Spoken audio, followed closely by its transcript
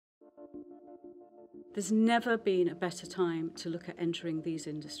There's never been a better time to look at entering these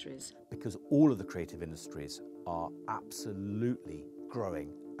industries. Because all of the creative industries are absolutely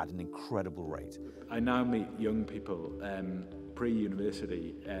growing at an incredible rate. I now meet young people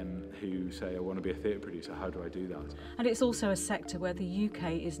pre-university who say, I want to be a theatre producer, how do I do that? And it's also a sector where the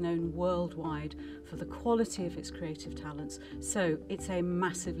UK is known worldwide for the quality of its creative talents, so it's a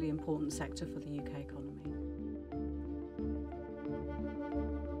massively important sector for the UK economy.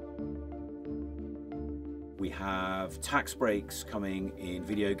 We have tax breaks coming in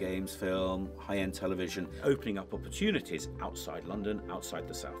video games, film, high-end television, opening up opportunities outside London, outside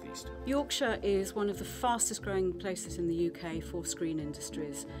the southeast. Yorkshire is one of the fastest growing places in the UK for screen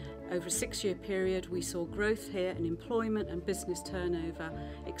industries. Over a 6-year period, we saw growth here in employment and business turnover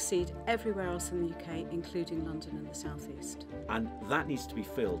exceed everywhere else in the UK, including London and the southeast. And that needs to be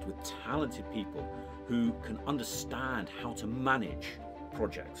filled with talented people who can understand how to manage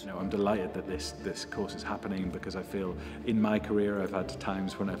projects. I'm delighted that this course is happening, because I feel in my career I've had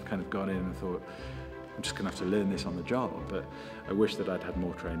times when I've kind of gone in and thought, I'm just going to have to learn this on the job, but I wish that I'd had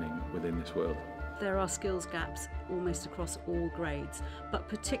more training within this world. There are skills gaps almost across all grades, but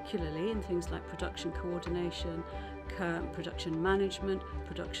particularly in things like production coordination, production management,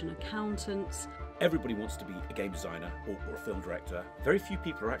 production accountants. Everybody wants to be a game designer or a film director. Very few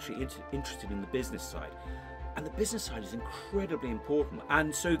people are actually interested in the business side. And the business side is incredibly important.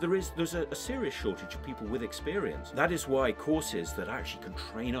 And so there's a serious shortage of people with experience. That is why courses that actually can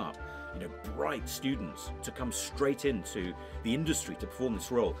train up bright students to come straight into the industry to perform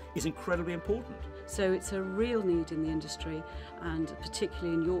this role is incredibly important. So it's a real need in the industry, and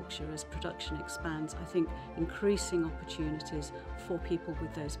particularly in Yorkshire as production expands, I think increasing opportunities for people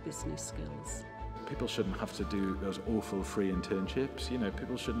with those business skills. People shouldn't have to do those awful free internships.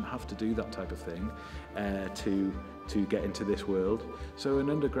 People shouldn't have to do that type of thing to get into this world. So an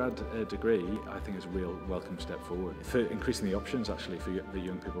undergrad degree, I think, is a real welcome step forward for increasing the options actually for the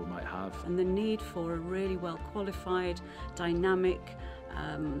young people might have. And the need for a really well qualified, dynamic,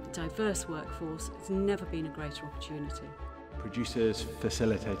 diverse workforce has never been a greater opportunity. Producers,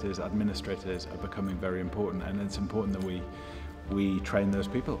 facilitators, administrators are becoming very important, and it's important that we train those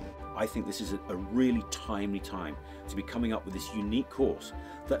people. I think this is a really timely time to be coming up with this unique course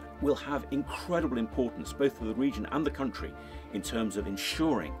that will have incredible importance both for the region and the country in terms of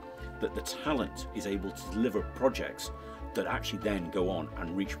ensuring that the talent is able to deliver projects that actually then go on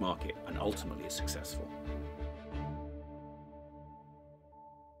and reach market and ultimately are successful.